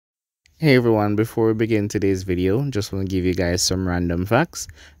Hey everyone, before we begin today's video, just want to give you guys some random facts.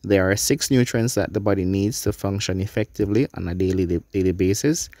 There are 6 nutrients that the body needs to function effectively on a daily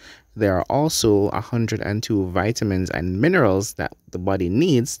basis. There are also 102 vitamins and minerals that the body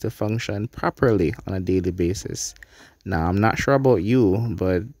needs to function properly on a daily basis. Now, I'm not sure about you,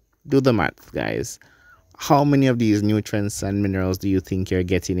 but do the math, guys. How many of these nutrients and minerals do you think you're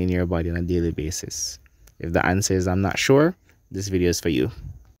getting in your body on a daily basis? If the answer is I'm not sure, this video is for you.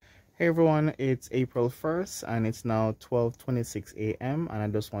 Hey everyone, it's April 1st and it's now 12:26 a.m. and I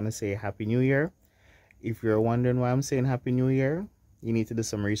just want to say Happy New Year. If you're wondering why I'm saying Happy New Year, you need to do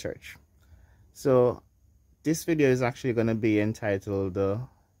some research. So this video is actually going to be entitled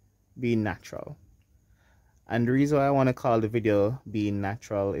Being Natural. And the reason why I want to call the video Being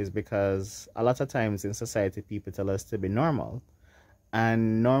Natural is because a lot of times in society people tell us to be normal.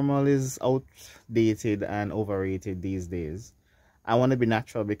 And normal is outdated and overrated these days. I want to be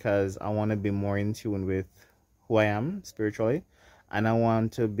natural because I want to be more in tune with who I am spiritually, and I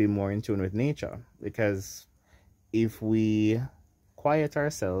want to be more in tune with nature, because if we quiet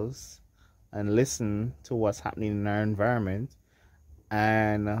ourselves and listen to what's happening in our environment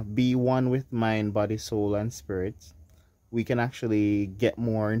and be one with mind, body, soul, and spirit, we can actually get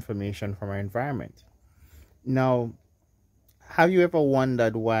more information from our environment. Now, have you ever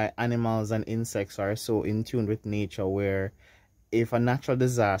wondered why animals and insects are so in tune with nature, where if a natural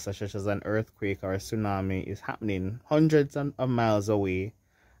disaster such as an earthquake or a tsunami is happening hundreds of miles away,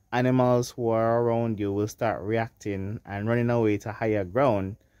 animals who are around you will start reacting and running away to higher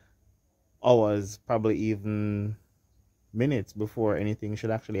ground hours, probably even minutes before anything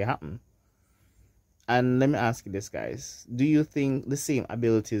should actually happen? And let me ask you this, guys. Do you think the same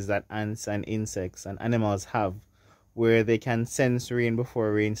abilities that ants and insects and animals have, where they can sense rain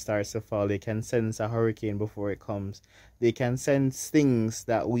before rain starts to fall, they can sense a hurricane before it comes, they can sense things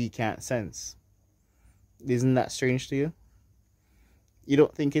that we can't sense? Isn't that strange to you? You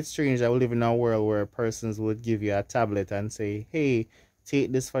don't think it's strange that we live in a world where persons would give you a tablet and say, hey,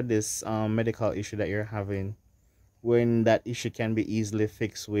 take this for this medical issue that you're having, when that issue can be easily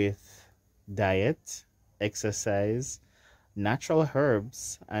fixed with diet, exercise, natural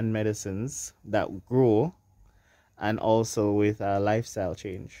herbs and medicines that grow, and also with a lifestyle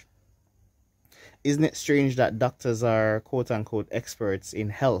change? Isn't it strange that doctors are quote-unquote experts in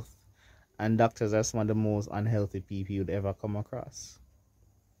health, and doctors are some of the most unhealthy people you'd ever come across?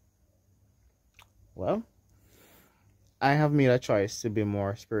 Well, I have made a choice to be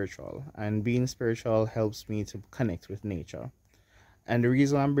more spiritual, and being spiritual helps me to connect with nature. And the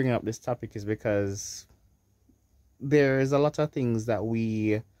reason I'm bringing up this topic is because there's a lot of things that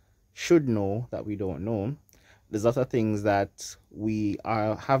we should know that we don't know. There's a lot of things that we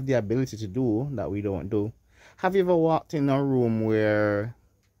have the ability to do that we don't do. Have you ever walked in a room where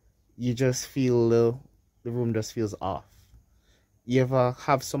you just feel the room just feels off? You ever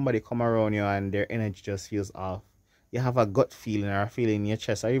have somebody come around you and their energy just feels off? You have a gut feeling or a feeling in your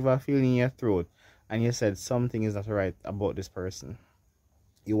chest or even a feeling in your throat, and you said something is not right about this person.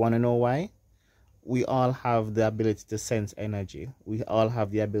 You want to know why? We all have the ability to sense energy. We all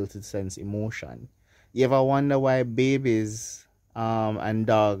have the ability to sense emotion. You ever wonder why babies and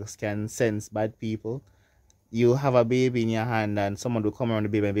dogs can sense bad people? You have a baby in your hand and someone will come around the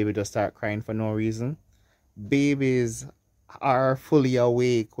baby and the baby just start crying for no reason. Babies are fully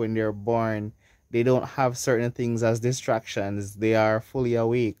awake when they're born. They don't have certain things as distractions. They are fully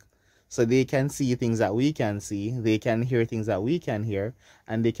awake. So they can see things that we can see. They can hear things that we can hear.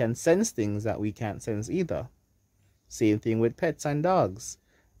 And they can sense things that we can't sense either. Same thing with pets and dogs.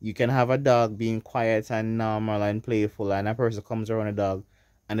 You can have a dog being quiet and normal and playful, and a person comes around a dog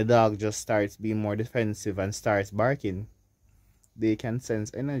and the dog just starts being more defensive and starts barking. They can sense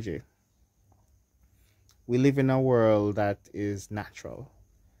energy. We live in a world that is natural.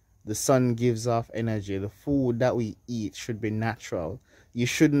 The sun gives off energy. The food that we eat should be natural. You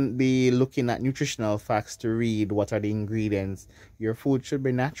shouldn't be looking at nutritional facts to read what are the ingredients. Your food should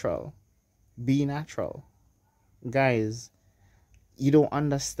be natural. Be natural. Guys, you don't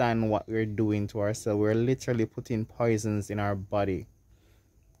understand what we're doing to ourselves. We're literally putting poisons in our body.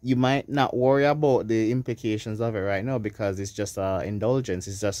 You might not worry about the implications of it right now because it's just an indulgence.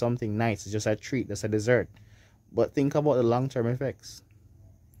 It's just something nice. It's just a treat. It's a dessert. But think about the long-term effects.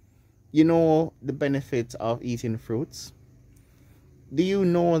 You know the benefit of eating fruits? Do you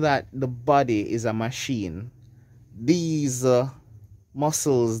know that the body is a machine? These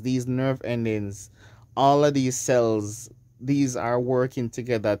muscles, these nerve endings, all of these cells, these are working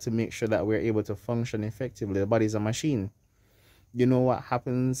together to make sure that we're able to function effectively. The body is a machine. You know what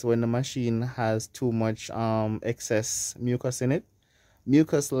happens when the machine has too much excess mucus in it?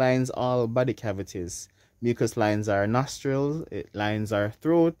 Mucus lines all body cavities. Mucus lines our nostrils, it lines our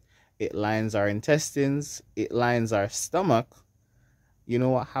throat, it lines our intestines, it lines our stomach. You know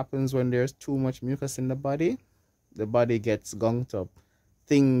what happens when there's too much mucus in the body? The body gets gunked up.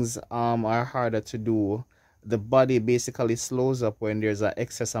 Things are harder to do. The body basically slows up when there's an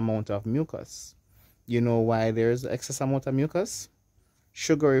excess amount of mucus. You know why there's excess amount of mucus?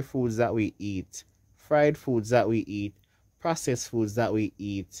 Sugary foods that we eat, fried foods that we eat, processed foods that we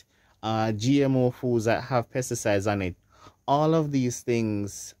eat, GMO foods that have pesticides on it. All of these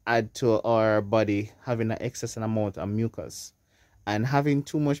things add to our body having an excess amount of mucus. And having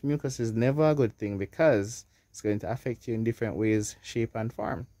too much mucus is never a good thing because it's going to affect you in different ways, shape, and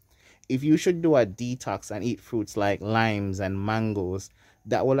form. If you should do a detox and eat fruits like limes and mangoes,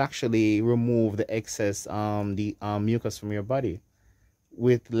 that will actually remove the excess mucus from your body.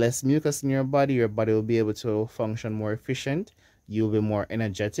 With less mucus in your body will be able to function more efficient. You'll be more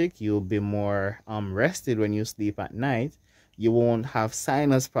energetic. You'll be more rested when you sleep at night. You won't have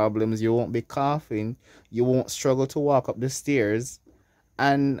sinus problems. You won't be coughing. You won't struggle to walk up the stairs.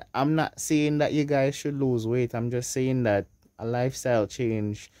 And I'm not saying that you guys should lose weight. I'm just saying that a lifestyle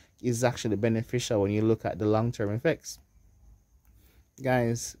change is actually beneficial when you look at the long-term effects.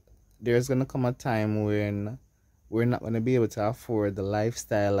 Guys, there's going to come a time when we're not going to be able to afford the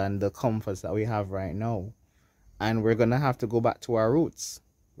lifestyle and the comforts that we have right now. And we're going to have to go back to our roots.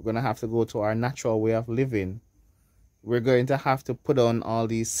 We're going to have to go to our natural way of living. We're going to have to put on all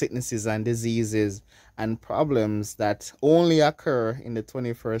these sicknesses and diseases and problems that only occur in the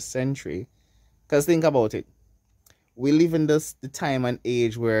 21st century. Because think about it. We live in the time and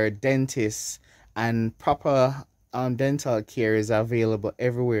age where dentists and proper dental care is available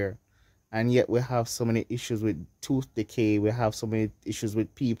everywhere. And yet we have so many issues with tooth decay. We have so many issues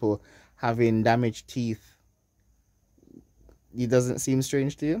with people having damaged teeth. It doesn't seem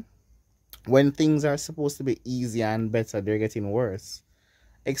strange to you? When things are supposed to be easier and better, they're getting worse.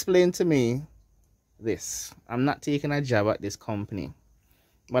 Explain to me this. I'm not taking a jab at this company,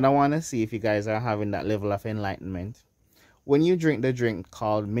 but I want to see if you guys are having that level of enlightenment. When you drink the drink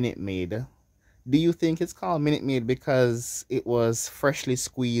called Minute Maid, do you think it's called Minute Maid because it was freshly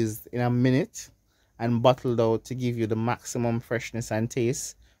squeezed in a minute and bottled out to give you the maximum freshness and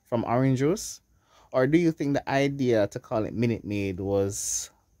taste from orange juice? Or do you think the idea to call it Minute Maid was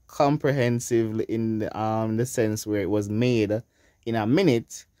comprehensive in the sense where it was made in a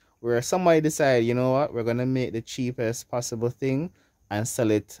minute, where somebody decided, you know what, we're going to make the cheapest possible thing and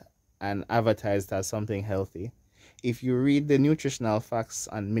sell it and advertise it as something healthy? If you read the nutritional facts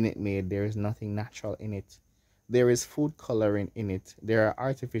on Minute Maid, there is nothing natural in it. There is food coloring in it. There are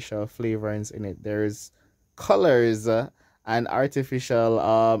artificial flavorings in it. There is colors and artificial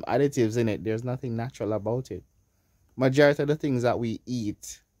additives in it. There's nothing natural about it. Majority of the things that we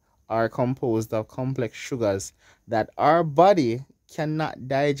eat are composed of complex sugars that our body cannot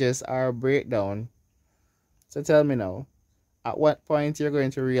digest or break down. So tell me now, at what point you're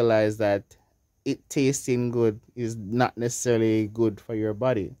going to realize that it tasting good is not necessarily good for your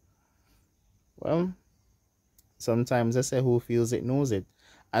body? Well, sometimes I say who feels it knows it.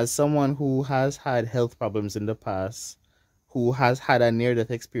 As someone who has had health problems in the past, who has had a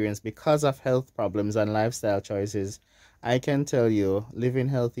near-death experience because of health problems and lifestyle choices, I can tell you living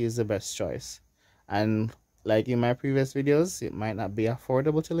healthy is the best choice. And like in my previous videos, it might not be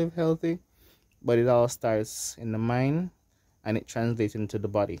affordable to live healthy, but it all starts in the mind and it translates into the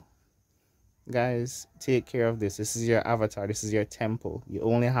body. Guys, take care of this. This is your avatar. This is your temple. You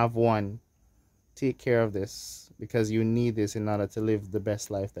only have one. Take care of this because you need this in order to live the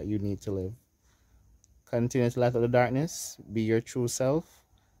best life that you need to live. Continue to light up the darkness. Be your true self.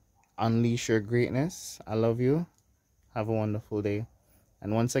 Unleash your greatness. I love you. Have a wonderful day.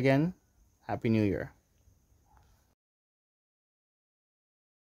 And once again, Happy New Year.